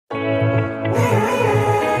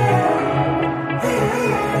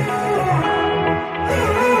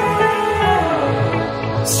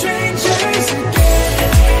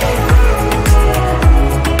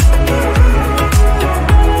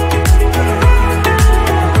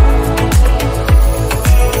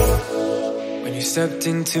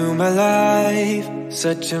stepped into my life.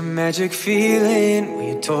 Such a magic feeling when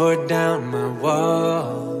you tore down my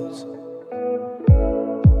walls.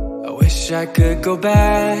 I wish I could go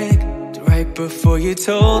back to right before you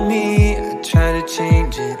told me I'd try to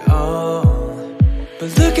change it all.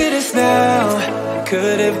 But look at us now, I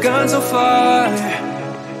could have gone so far.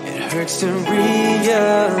 It hurts to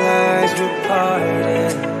realize we're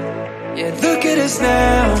parted. Yeah, look at us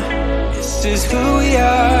now, this is who we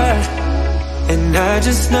are. And I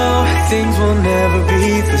just know things will never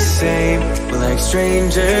be the same. We're like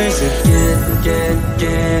strangers again, again,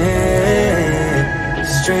 again.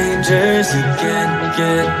 Strangers again,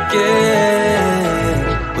 again, again.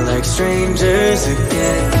 We're like strangers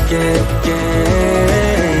again, again,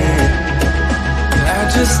 again. I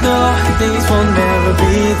just know things will never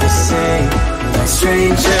be the same. We're like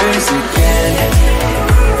strangers again.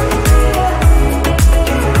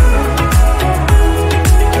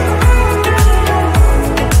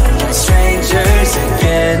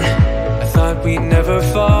 Again, I thought we'd never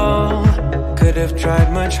fall. Could have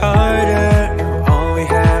tried much harder. Now all we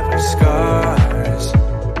have are scars.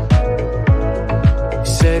 You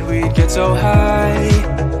said we'd get so high,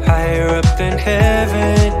 higher up than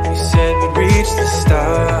heaven. You said we'd reach the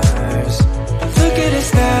stars. But look at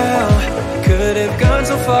us now, could have gone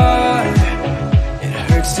so far. It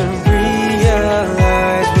hurts to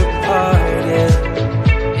realize we're parted.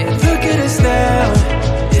 Yeah, look at us now,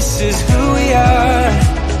 this is who we are.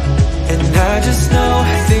 And I just know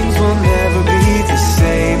things will never be the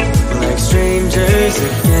same. We're like strangers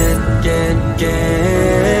again, again,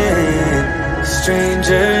 again.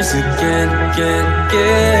 Strangers again, again,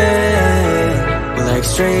 again. We're like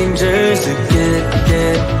strangers again,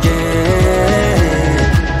 again, again.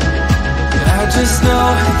 I just know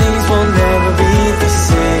things will never be the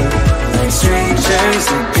same. We're like strangers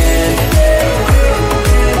again.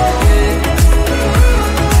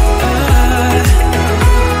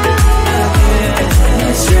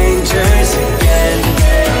 Strangers again.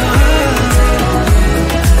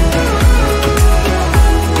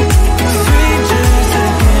 Strangers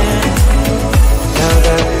again. Now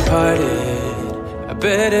that we're parted, I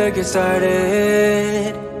better get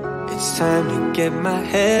started. It's time to get my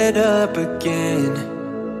head up again.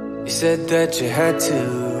 You said that you had to,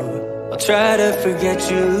 I'll try to forget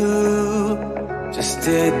you. Just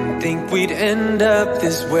didn't think we'd end up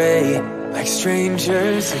this way, like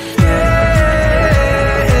strangers again.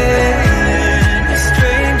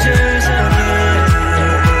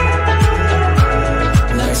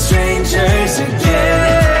 Strangers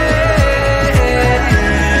again.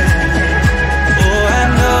 Oh, I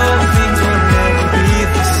know things will never be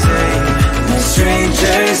the same.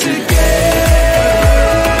 Strangers again.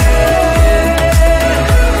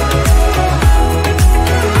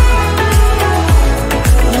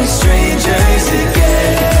 Strangers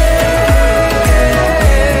again.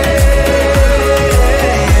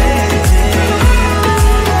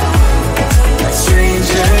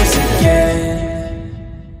 Strangers again.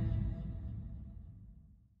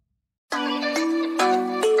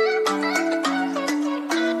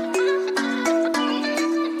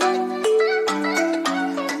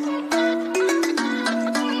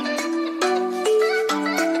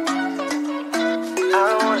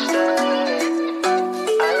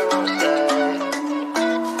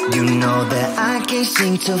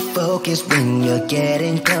 Seem to focus when you're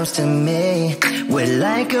getting close to me. We're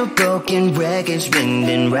like a broken record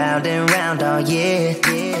spinning round and round all year.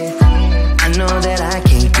 I know that I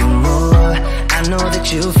can't do more. I know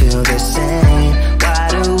that you feel the same. Why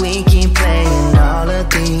do we keep playing all of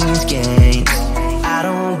these games? I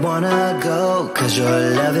don't wanna go, cause your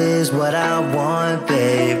love is what I want,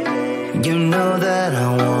 babe. You know that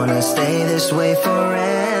I wanna stay this way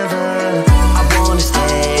forever. I wanna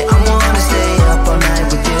stay up all night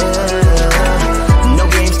with you. No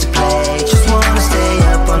games to play, just wanna stay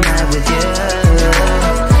up all night with you.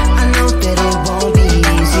 I know that it won't be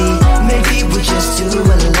easy, maybe we're just too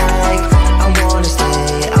alike. I wanna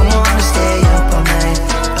stay up all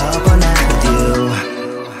night with you.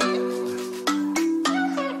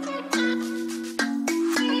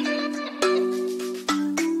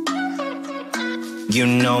 You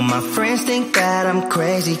know my friends think that I'm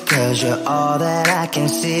crazy, cause you're all that I can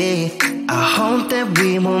see. I hope that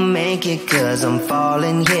we will make it, cause I'm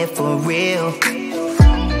falling here for real.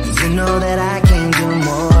 You know that I can't do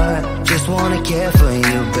more, just wanna care for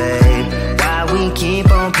you, babe. Why we keep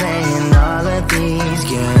on playing all of these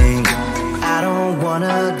games? I don't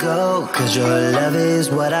wanna go, cause your love is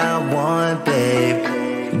what I want, babe.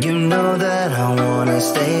 You know that I wanna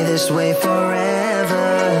stay this way forever.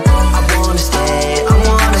 I wanna stay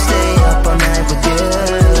up all night with you.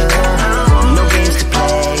 No games to play.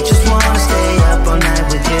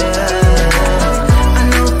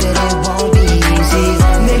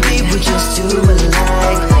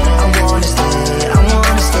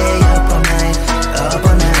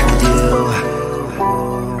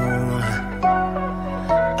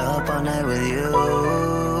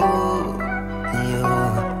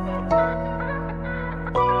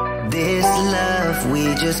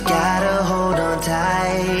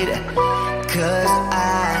 tight, 'cause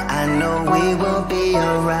I know we will be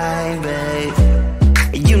alright, babe.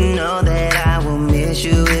 You know that I will miss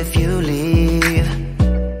you if you leave,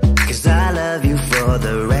 'cause I love you for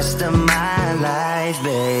the rest of my life,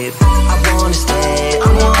 babe. I wanna stay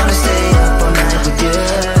up all night with you.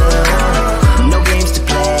 No games to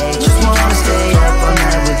play, just wanna stay up all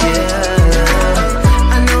night with you.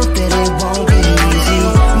 I know that it won't be easy,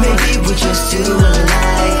 maybe we're just too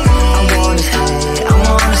alike. I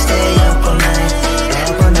wanna stay up all night with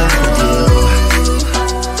you.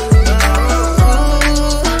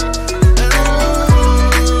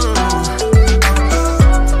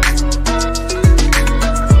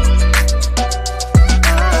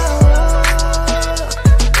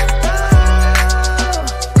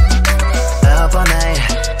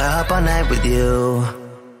 Up all night with you.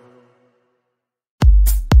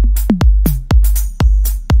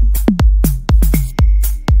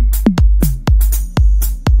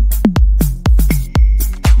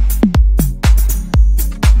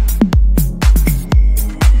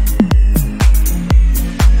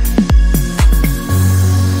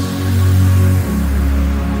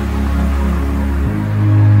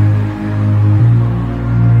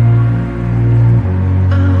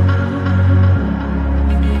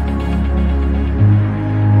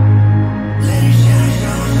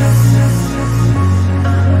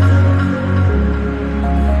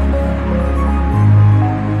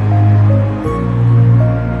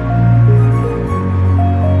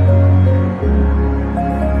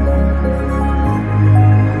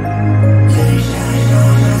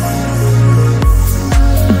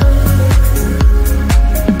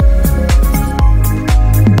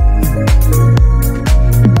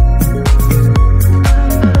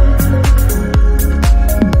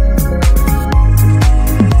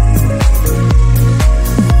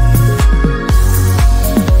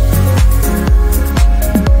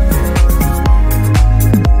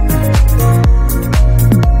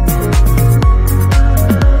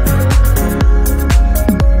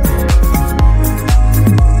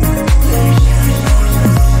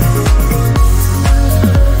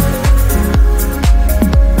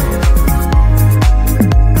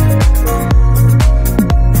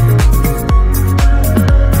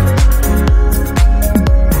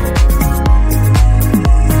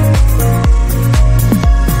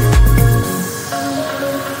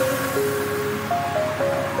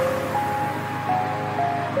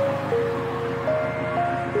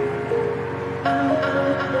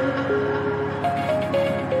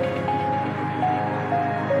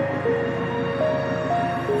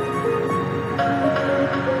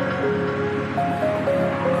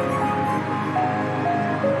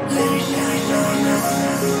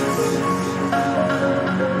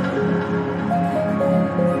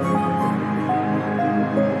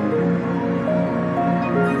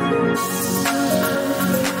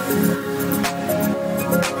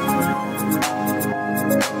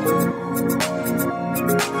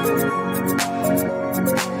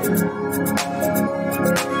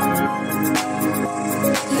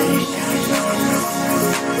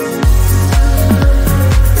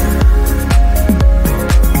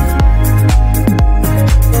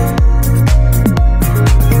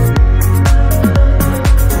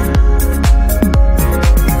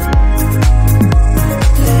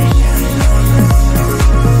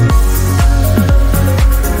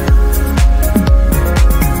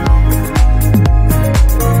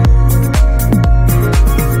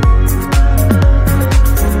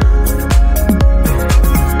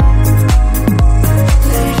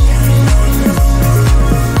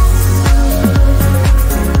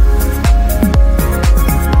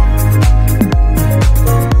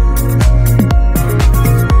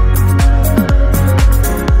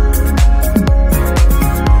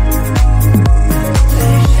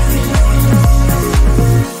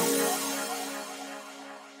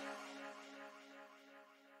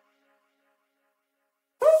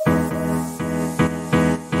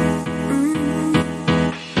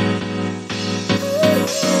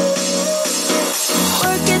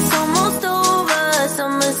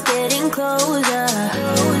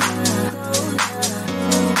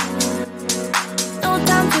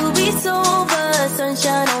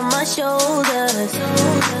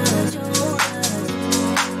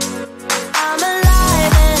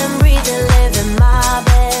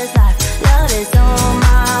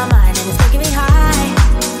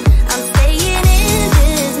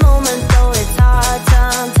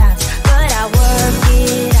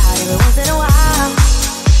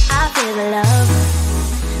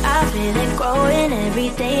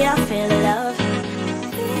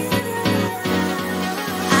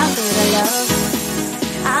 love.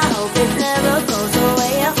 I hope it's never never goes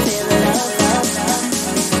away. I feel the love, love, love.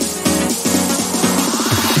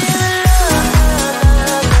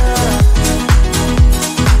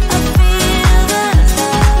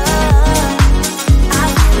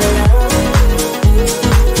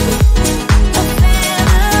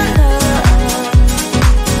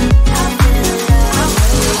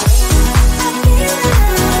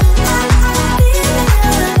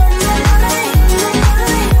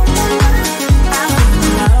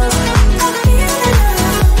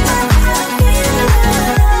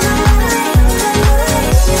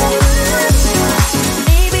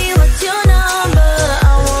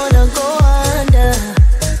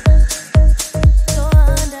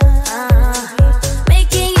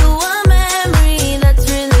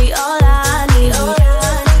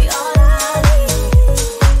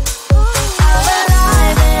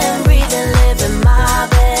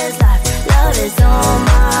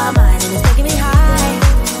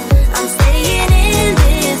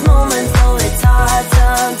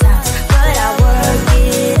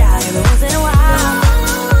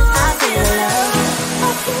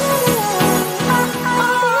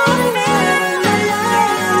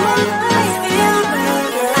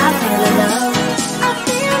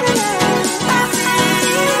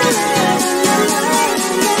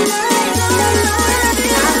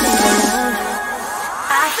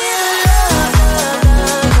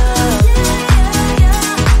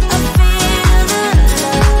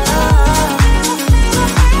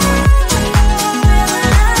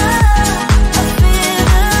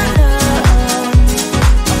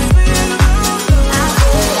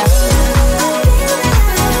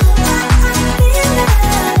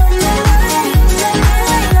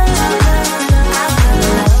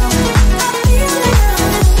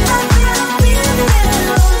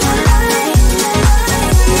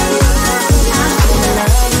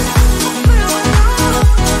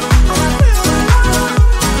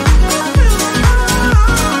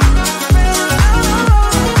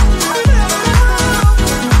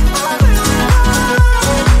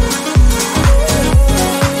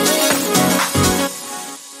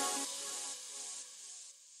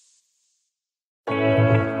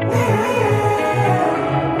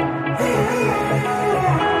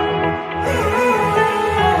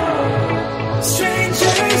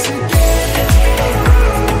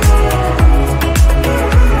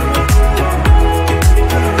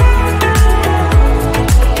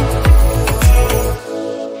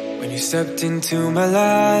 Stepped into my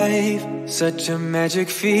life, such a magic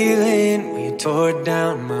feeling when you tore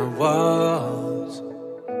down my walls.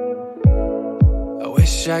 I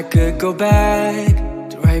wish I could go back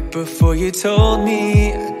to right before you told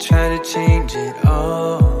me I'd try to change it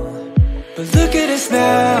all. But look at us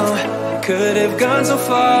now, could have gone so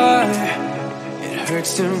far. It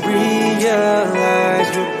hurts to realize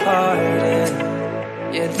we're parted.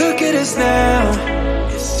 Yeah, look at us now,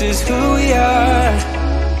 this is who we are.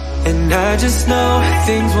 And I just know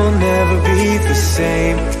things will never be the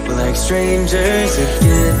same. We're like strangers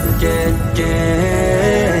again, again,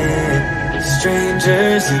 again.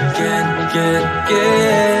 Strangers again, again,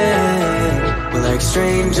 again. We're like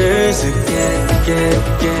strangers again, again,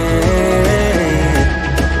 again.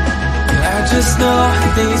 I just know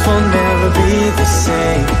things will never be the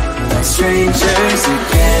same. We're like strangers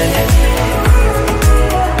again.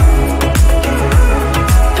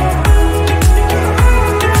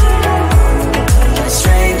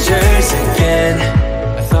 Again,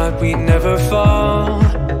 I thought we'd never fall.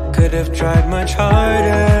 Could have tried much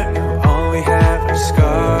harder. Now all we have are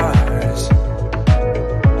scars.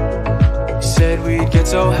 You said we'd get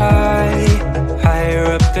so high, higher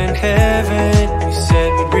up than heaven. You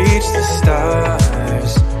said we'd reach the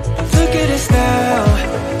stars. But look at us now,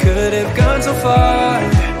 could have gone so far.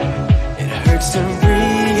 It hurts to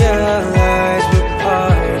realize we're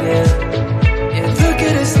parted. Yeah, look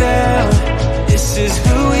at us now, this is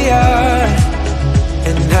who we are.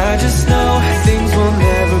 And I just know things will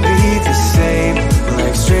never be the same. We're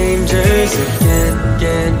like strangers again,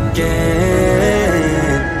 again, again.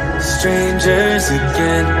 Strangers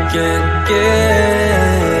again, again,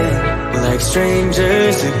 again. We're like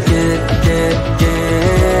strangers again, again,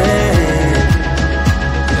 again.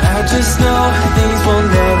 I just know things will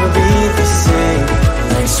never be the same. We're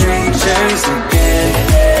like strangers again.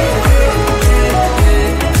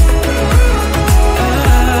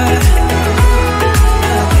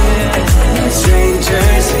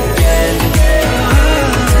 Strangers again.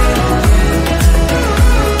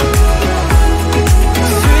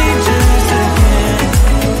 Strangers again.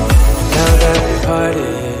 Now that we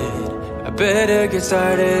parted, I better get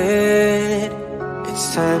started. It's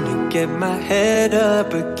time to get my head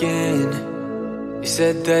up again. You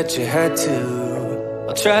said that you had to.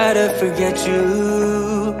 I'll try to forget you.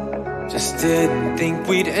 Just didn't think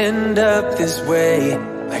we'd end up this way,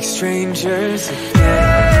 like strangers again.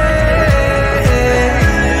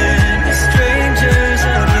 Strangers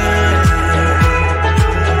again.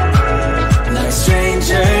 Like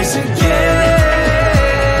strangers again.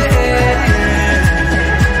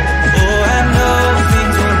 Oh, I know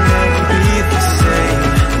things will never be the same,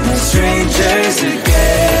 like strangers again.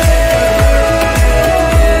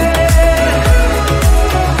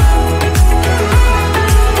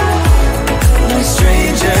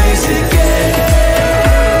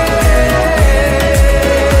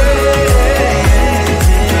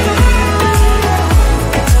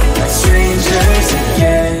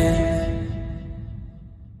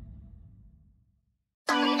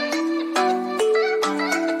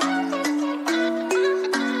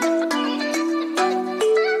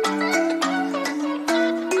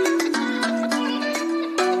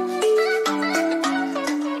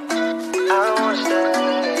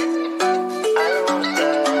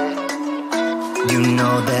 You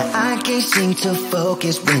know that I can't seem to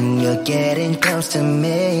focus when you're getting close to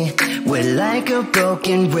me. We're like a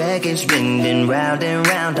broken record, spinning round and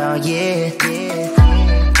round all year.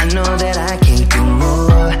 I know that I can't do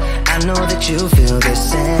more, I know that you feel the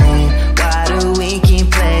same. Why do we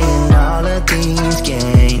keep playing all of these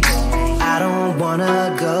games? I don't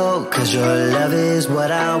wanna go, cause your love is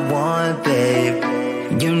what I want, babe.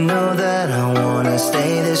 You know that I wanna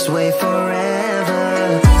stay this way forever.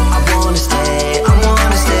 I wanna stay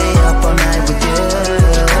up all night with you.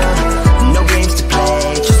 No games to play,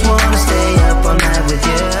 just wanna stay up all night with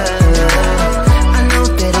you. I know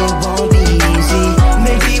that it won't be easy,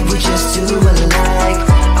 maybe we're just too alike.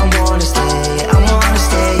 I wanna stay up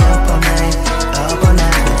all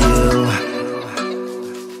night with you.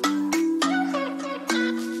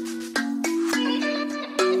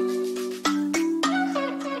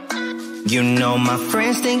 You know my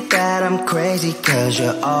friends think that I'm crazy, cause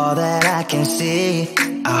you're all that I can see.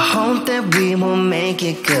 I hope that we will make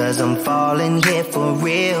it, cause I'm falling here for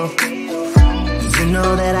real. You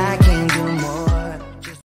know that I can't